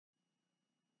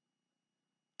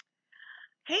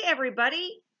Hey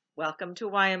everybody, welcome to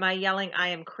Why Am I Yelling? I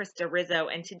am Krista Rizzo,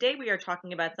 and today we are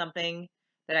talking about something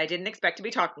that I didn't expect to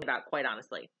be talking about, quite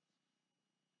honestly.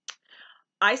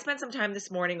 I spent some time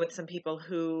this morning with some people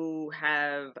who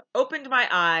have opened my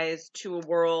eyes to a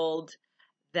world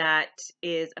that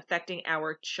is affecting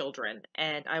our children,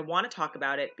 and I want to talk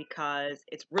about it because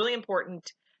it's really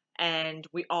important, and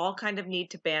we all kind of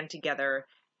need to band together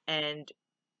and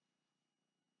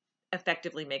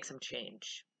effectively make some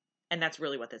change. And that's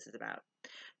really what this is about.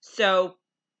 So,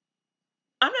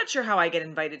 I'm not sure how I get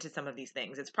invited to some of these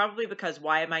things. It's probably because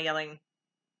Why Am I Yelling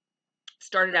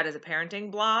started out as a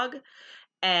parenting blog,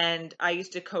 and I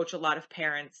used to coach a lot of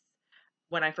parents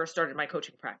when I first started my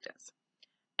coaching practice.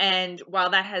 And while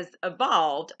that has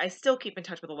evolved, I still keep in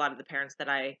touch with a lot of the parents that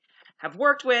I have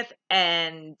worked with,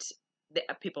 and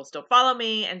people still follow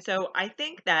me. And so I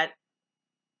think that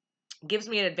gives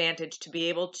me an advantage to be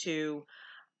able to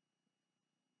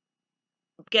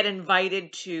get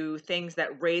invited to things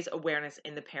that raise awareness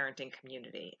in the parenting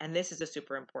community. And this is a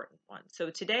super important one.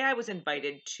 So today I was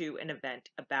invited to an event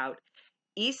about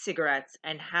e-cigarettes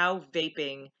and how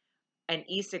vaping and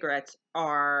e-cigarettes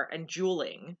and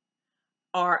juuling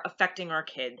are affecting our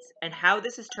kids and how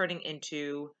this is turning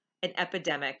into an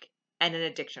epidemic and an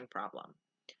addiction problem.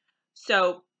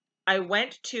 So I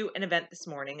went to an event this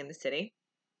morning in the city,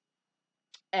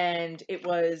 and it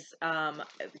was a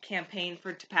campaign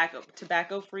for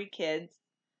tobacco-free kids.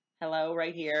 Hello,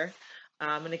 right here.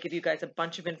 I'm going to give you guys a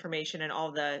bunch of information and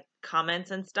all the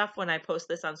comments and stuff when I post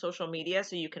this on social media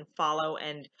so you can follow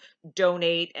and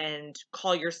donate and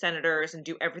call your senators and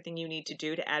do everything you need to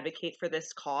do to advocate for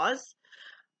this cause.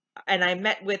 And I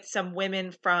met with some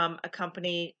women from a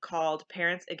company called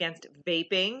Parents Against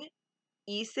Vaping,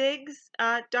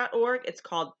 ecigs.org. It's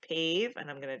called PAVE, and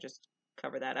I'm going to just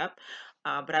cover that up.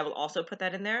 But I will also put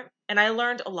that in there. And I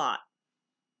learned a lot.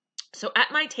 So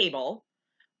at my table,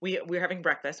 we were having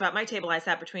breakfast. So at my table, I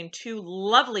sat between two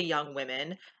lovely young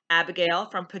women, Abigail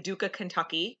from Paducah,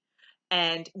 Kentucky,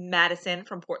 and Madison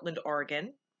from Portland,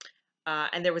 Oregon.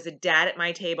 And there was a dad at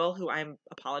my table who I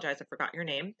apologize, I forgot your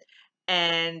name.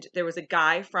 And there was a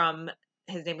guy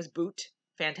his name was Boot,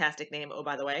 fantastic name, oh,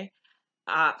 by the way,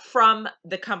 from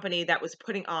the company that was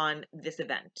putting on this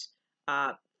event,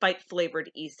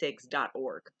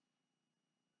 fightflavoredecigs.org.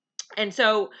 And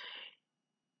so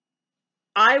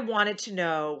I wanted to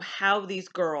know how these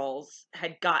girls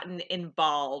had gotten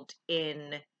involved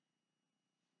in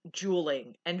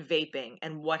juuling and vaping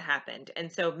and what happened.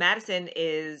 And so Madison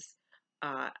is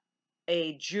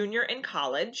a junior in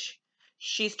college.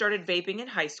 She started vaping in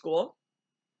high school,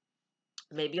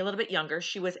 maybe a little bit younger.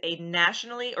 She was a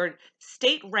nationally or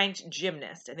state ranked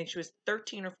gymnast. I think she was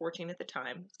 13 or 14 at the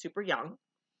time, super young.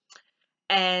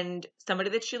 And somebody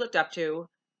that she looked up to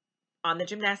on the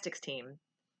gymnastics team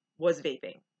was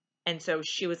vaping. And so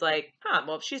she was like,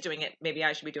 well, if she's doing it, maybe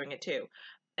I should be doing it too.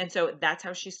 And so that's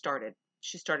how she started.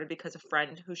 She started because a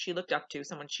friend who she looked up to,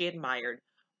 someone she admired,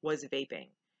 was vaping.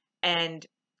 And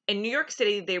in New York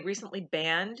City, they recently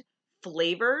banned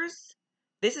flavors.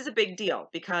 This is a big deal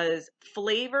because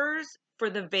flavors for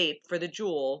the vape, for the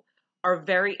Juul, are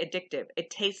very addictive. It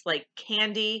tastes like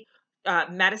candy.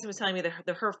 Madison was telling me that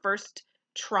her first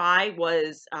try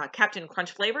was Captain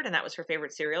Crunch flavored, and that was her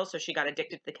favorite cereal. So she got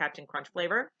addicted to the Captain Crunch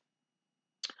flavor.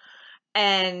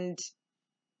 And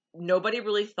nobody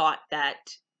really thought that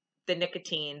the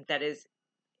nicotine that is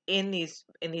in these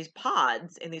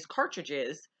pods, in these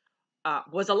cartridges,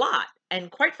 was a lot. And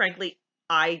quite frankly,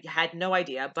 I had no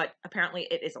idea, but apparently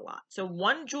it is a lot. So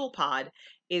one Juul pod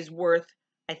is worth,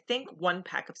 I think, 1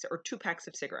 pack or 2 packs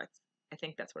of cigarettes. I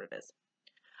think that's what it is.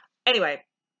 Anyway,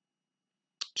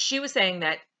 she was saying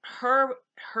that her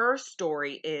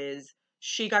story is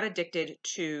she got addicted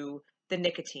to the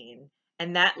nicotine,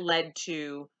 and that led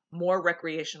to more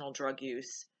recreational drug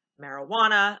use,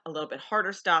 marijuana, a little bit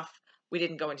harder stuff. We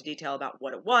didn't go into detail about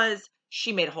what it was.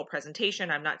 She made a whole presentation.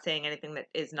 I'm not saying anything that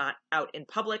is not out in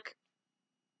public.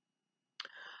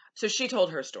 So she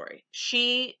told her story.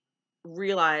 She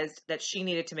realized that she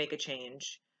needed to make a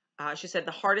change. She said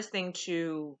the hardest thing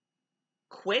to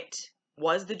quit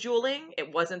was the juuling.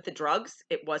 It wasn't the drugs.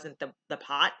 It wasn't the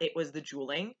pot. It was the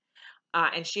juuling.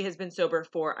 And she has been sober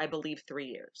for, I believe, 3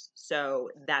 years. So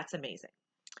that's amazing.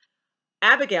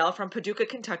 Abigail from Paducah,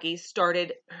 Kentucky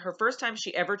started her first time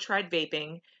she ever tried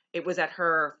vaping. It was at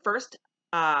her first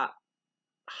high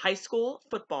school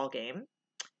football game.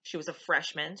 She was a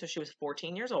freshman, so she was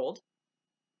 14 years old.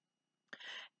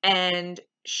 And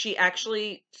she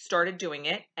actually started doing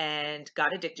it and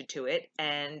got addicted to it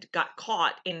and got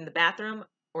caught in the bathroom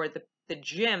or the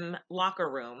gym locker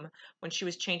room when she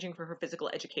was changing for her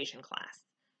physical education class.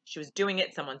 She was doing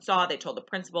it. Someone saw. They told the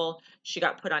principal. She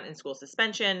got put on in-school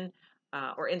suspension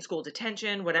or in-school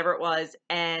detention, whatever it was,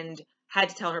 and had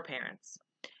to tell her parents.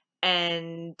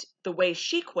 And the way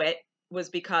she quit was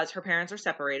because her parents are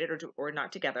separated or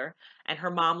not together, and her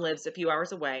mom lives a few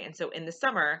hours away. And so in the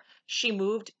summer, she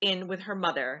moved in with her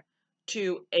mother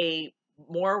to a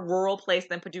more rural place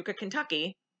than Paducah,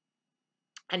 Kentucky,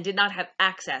 and did not have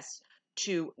access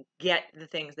to get the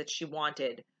things that she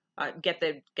wanted, get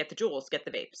the jewels, get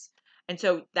the vapes. And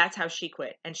so that's how she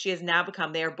quit. And she has now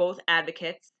become, they are both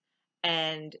advocates,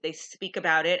 and they speak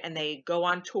about it, and they go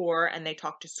on tour, and they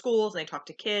talk to schools, and they talk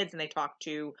to kids, and they talk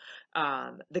to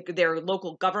their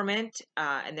local government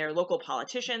and their local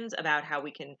politicians about how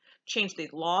we can change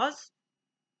these laws.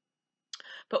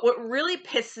 But what really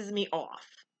pisses me off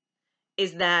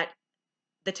is that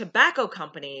the tobacco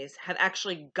companies have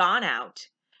actually gone out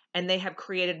and they have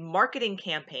created marketing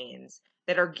campaigns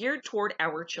that are geared toward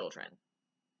our children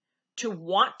to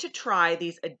want to try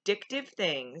these addictive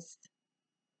things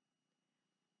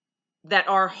that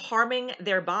are harming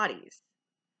their bodies.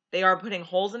 They are putting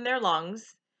holes in their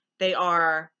lungs. They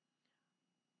are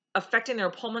affecting their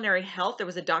pulmonary health. There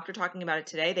was a doctor talking about it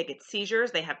today. They get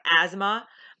seizures, they have asthma,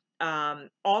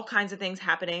 all kinds of things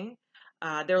happening.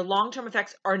 Their long-term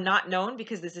effects are not known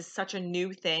because this is such a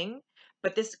new thing,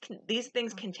 but these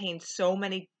things contain so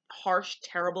many harsh,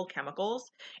 terrible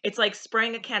chemicals. It's like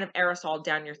spraying a can of aerosol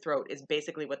down your throat is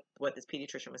basically what this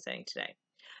pediatrician was saying today.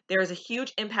 There is a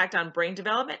huge impact on brain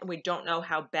development, and we don't know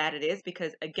how bad it is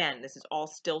because, again, this is all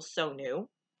still so new.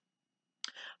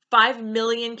 5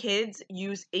 million kids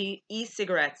use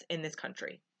e-cigarettes in this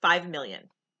country. 5 million.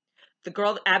 The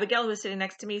girl, Abigail, who was sitting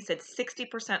next to me, said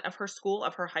 60% of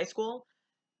her high school,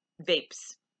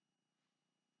 vapes.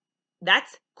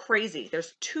 That's crazy.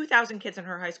 There's 2,000 kids in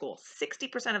her high school.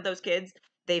 60% of those kids,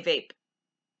 they vape.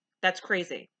 That's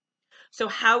crazy. So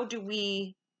how do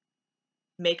we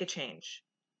make a change?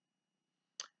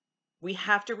 We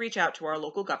have to reach out to our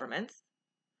local governments.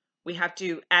 We have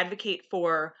to advocate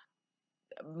for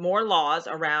more laws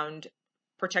around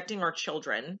protecting our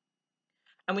children.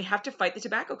 And we have to fight the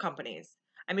tobacco companies.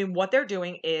 I mean, what they're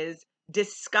doing is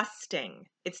disgusting.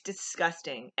 It's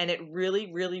disgusting. And it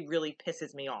really, really, really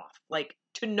pisses me off, like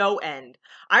to no end.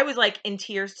 I was like in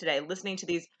tears today listening to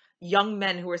these young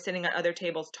men who were sitting at other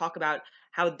tables talk about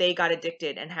how they got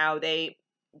addicted and how they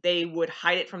would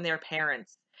hide it from their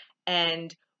parents.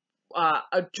 And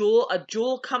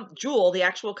Juul, the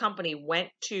actual company, went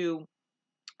to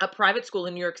a private school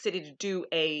in New York City to do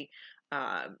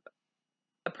uh,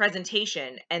 a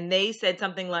presentation, and they said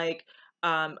something like,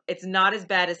 it's not as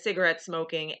bad as cigarette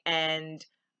smoking, and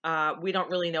we don't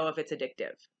really know if it's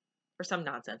addictive, or some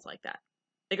nonsense like that.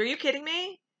 Like, are you kidding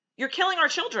me? You're killing our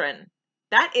children.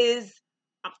 That is,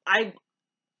 I'm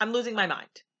losing my mind.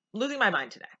 Losing my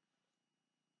mind today.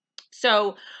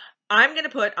 So I'm going to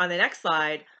put on the next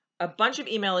slide a bunch of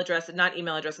email addresses, not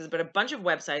email addresses, but a bunch of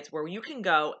websites where you can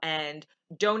go and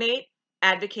donate,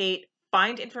 advocate,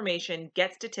 find information,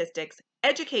 get statistics,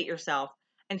 educate yourself,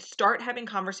 and start having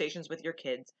conversations with your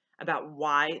kids about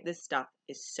why this stuff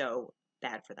is so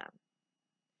bad for them.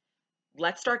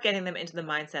 Let's start getting them into the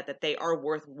mindset that they are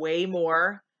worth way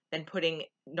more than putting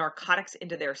narcotics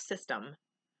into their system,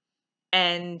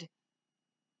 and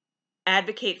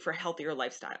advocate for healthier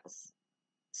lifestyles.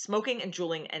 Smoking and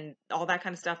juuling and all that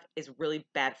kind of stuff is really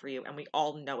bad for you, and we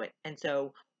all know it. And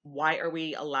so why are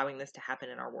we allowing this to happen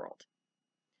in our world?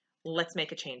 Let's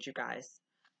make a change, you guys.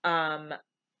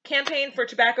 Campaign for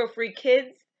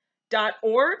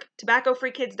tobaccofreekids.org,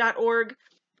 tobaccofreekids.org.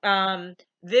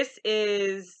 This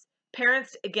is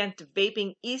Parents Against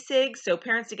Vaping e-cigs, so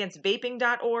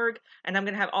parentsagainstVaping.org, and I'm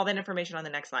going to have all that information on the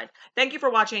next slide. Thank you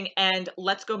for watching, and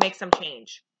let's go make some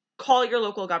change. Call your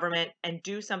local government and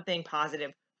do something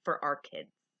positive for our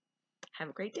kids. Have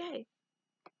a great day.